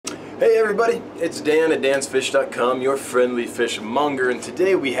Hey everybody, it's Dan at dansfish.com, your friendly fishmonger, and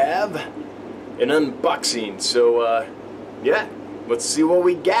today we have an unboxing. So, yeah, let's see what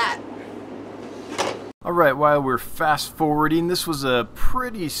we got. Alright, while we're fast forwarding, this was a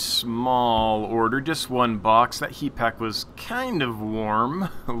pretty small order, just one box. That heat pack was kind of warm,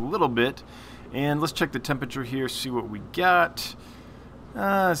 a little bit. And let's check the temperature here, see what we got.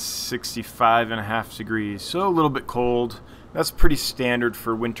 65.5 degrees, so a little bit cold. That's pretty standard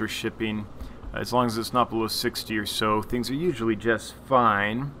for winter shipping. As long as it's not below 60 or so, things are usually just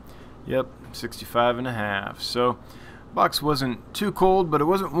fine. Yep, 65.5. So, box wasn't too cold, but it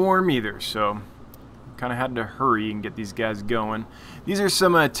wasn't warm either, so kind of had to hurry and get these guys going. These are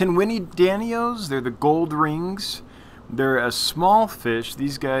some Tinwini Danios. They're the gold rings. They're a small fish.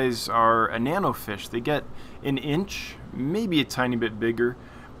 These guys are a nano fish. They get an inch, maybe a tiny bit bigger,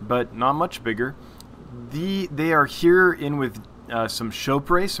 but not much bigger. They are here in with some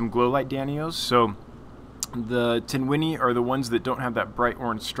Chopre, some glow light Danios. So the Tinwini are the ones that don't have that bright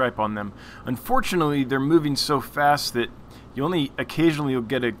orange stripe on them. Unfortunately, they're moving so fast that you only occasionally will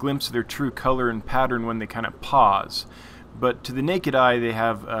get a glimpse of their true color and pattern when they kind of pause. But to the naked eye, they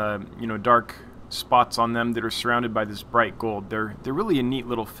have dark spots on them that are surrounded by this bright gold. They're really a neat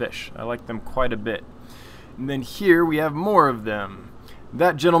little fish. I like them quite a bit. And then here we have more of them.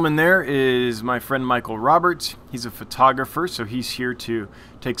 That gentleman there is my friend Michael Roberts. He's a photographer, so he's here to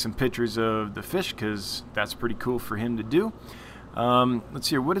take some pictures of the fish because that's pretty cool for him to do. Let's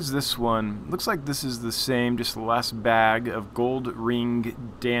see here, what is this one? Looks like this is the same, just the last bag of gold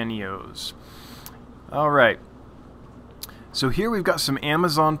ring Danios. Alright, so here we've got some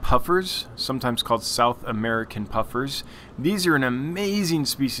Amazon puffers, sometimes called South American puffers. These are an amazing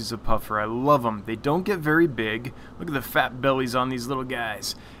species of puffer. I love them. They don't get very big. Look at the fat bellies on these little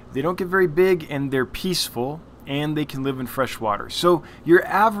guys. They don't get very big, and they're peaceful, and they can live in fresh water. So your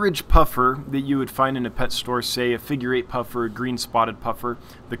average puffer that you would find in a pet store, say a figure 8 puffer, a green spotted puffer,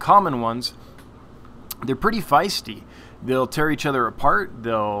 the common ones, they're pretty feisty. They'll tear each other apart,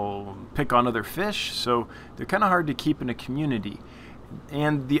 they'll pick on other fish, so they're kind of hard to keep in a community.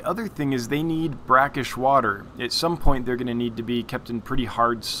 And the other thing is they need brackish water. At some point they're going to need to be kept in pretty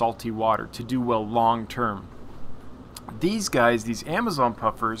hard, salty water to do well long term. These guys, these Amazon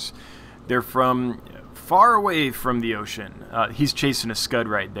puffers, they're from far away from the ocean. He's chasing a scud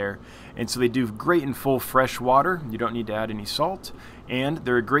right there. And so they do great in full fresh water. You don't need to add any salt. And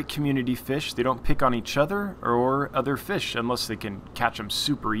they're a great community fish. They don't pick on each other or other fish unless they can catch them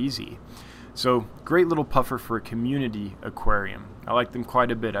super easy. So great little puffer for a community aquarium. I like them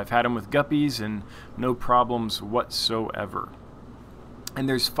quite a bit. I've had them with guppies and no problems whatsoever. And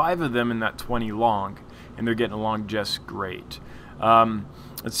there's 5 of them in that 20 long, and they're getting along just great.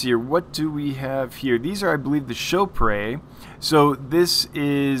 Let's see here, what do we have here? These are, I believe, the Chopre. So this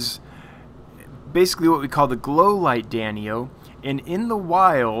is basically what we call the glow light Danio, and in the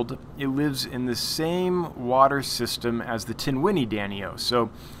wild it lives in the same water system as the Tinwini Danio. So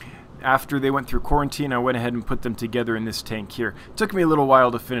after they went through quarantine, I went ahead and put them together in this tank here. It took me a little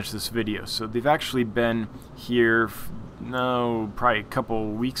while to finish this video, so they've actually been here, probably a couple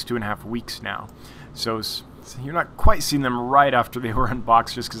weeks, 2.5 weeks now. So you're not quite seeing them right after they were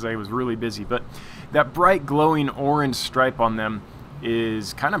unboxed just because I was really busy. But that bright glowing orange stripe on them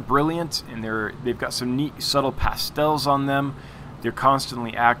is kind of brilliant, and they've got some neat subtle pastels on them. They're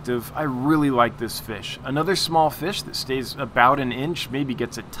constantly active. I really like this fish. Another small fish that stays about an inch, maybe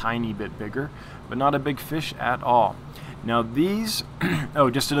gets a tiny bit bigger, but not a big fish at all. Now these, oh,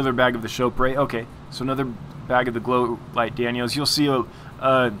 just another bag of the Chopre. Okay, so another bag of the glow light Danios. You'll see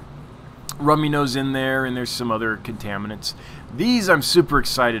a rummy nose in there, and there's some other contaminants. These I'm super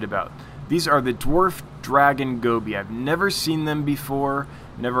excited about. These are the dwarf dragon goby. I've never seen them before,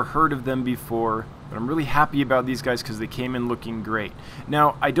 never heard of them before, but I'm really happy about these guys because they came in looking great.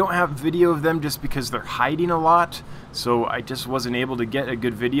 Now, I don't have video of them just because they're hiding a lot, so I just wasn't able to get a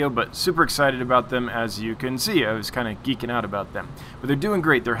good video, but super excited about them, as you can see. I was kind of geeking out about them. But they're doing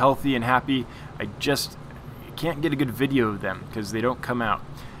great. They're healthy and happy. I just can't get a good video of them because they don't come out.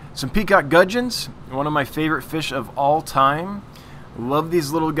 Some peacock gudgeons, one of my favorite fish of all time. Love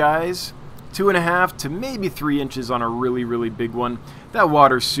these little guys. 2.5 to maybe 3 inches on a really, really big one. That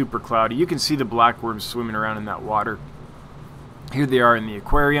water's super cloudy. You can see the blackworms swimming around in that water. Here they are in the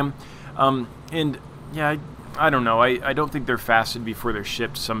aquarium. And yeah, I don't know. I don't think they're fasted before they're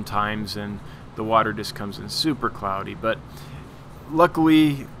shipped sometimes, and the water just comes in super cloudy. But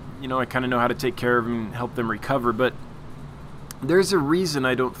luckily, I kind of know how to take care of them and help them recover. But there's a reason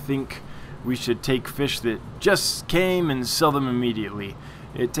I don't think we should take fish that just came and sell them immediately.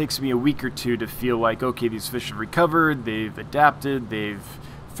 It takes me a week or two to feel like, okay, these fish have recovered, they've adapted, they've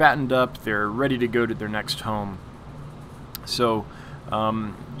fattened up, they're ready to go to their next home. So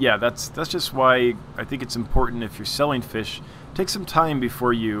yeah, that's just why I think it's important, if you're selling fish, take some time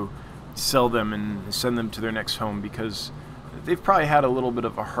before you sell them and send them to their next home, because they've probably had a little bit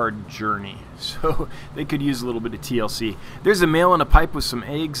of a hard journey, so they could use a little bit of TLC. There's a male in a pipe with some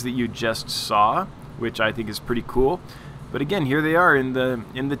eggs that you just saw, which I think is pretty cool. But again, here they are in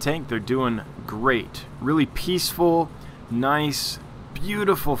the tank. They're doing great. Really peaceful, nice,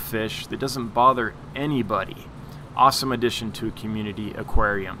 beautiful fish that doesn't bother anybody. Awesome addition to a community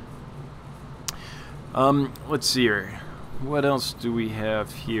aquarium. Let's see here. What else do we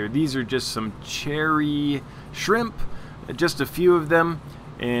have here? These are just some cherry shrimp, just a few of them,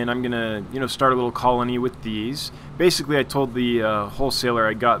 and I'm gonna, start a little colony with these. Basically, I told the wholesaler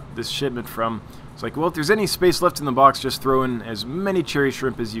I got this shipment from, it's like, well, if there's any space left in the box, just throw in as many cherry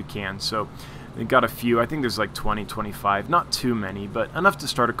shrimp as you can. So they got a few. I think there's like 20, 25, not too many, but enough to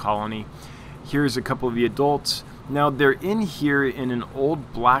start a colony. Here's a couple of the adults. Now they're in here in an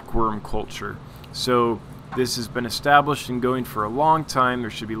old blackworm culture, so this has been established and going for a long time. There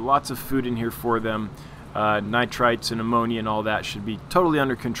should be lots of food in here for them. Nitrites and ammonia and all that should be totally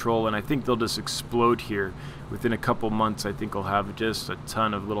under control, and I think they'll just explode here. Within a couple months, I think I'll have just a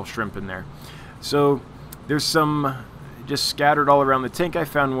ton of little shrimp in there. So there's some just scattered all around the tank. I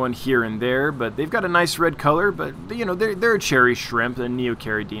found one here and there, but they've got a nice red color, but they're a cherry shrimp, a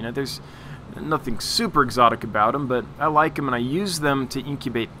Neocaridina. There's nothing super exotic about them, but I like them, and I use them to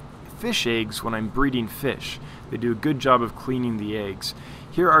incubate fish eggs when I'm breeding fish. They do a good job of cleaning the eggs.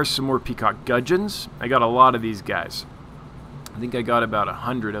 Here are some more peacock gudgeons. I got a lot of these guys. I think I got about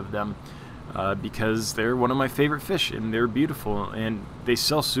 100 of them because they're one of my favorite fish, and they're beautiful, and they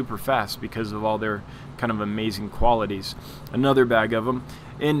sell super fast because of all their kind of amazing qualities. Another bag of them.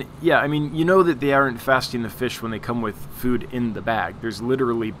 And yeah, I mean, you know that they aren't fasting the fish when they come with food in the bag. There's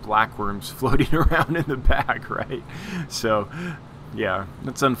literally blackworms floating around in the bag, right? So yeah,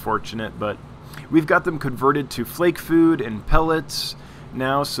 that's unfortunate, but we've got them converted to flake food and pellets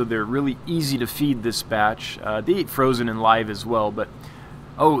now, so they're really easy to feed this batch. They eat frozen and live as well, but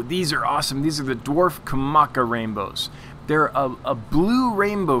oh, these are awesome. These are the dwarf Kamaka rainbows. They're a blue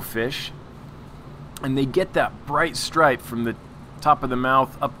rainbow fish, and they get that bright stripe from the top of the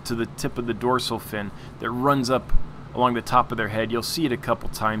mouth up to the tip of the dorsal fin that runs up along the top of their head. You'll see it a couple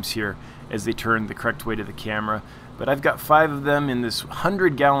times here as they turn the correct way to the camera. But I've got 5 of them in this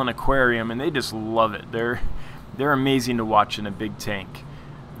 100-gallon aquarium, and they just love it. They're amazing to watch in a big tank.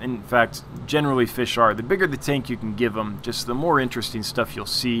 In fact, generally fish are. The bigger the tank you can give them, just the more interesting stuff you'll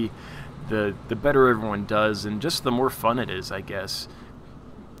see, the better everyone does, and just the more fun it is, I guess.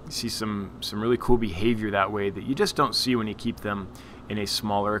 You see some really cool behavior that way that you just don't see when you keep them in a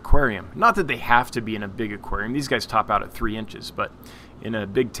smaller aquarium. Not that they have to be in a big aquarium. These guys top out at 3 inches, but in a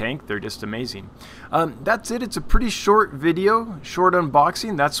big tank, they're just amazing. That's it. It's a pretty short video, short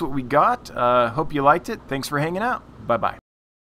unboxing. That's what we got. Hope you liked it. Thanks for hanging out. Bye-bye.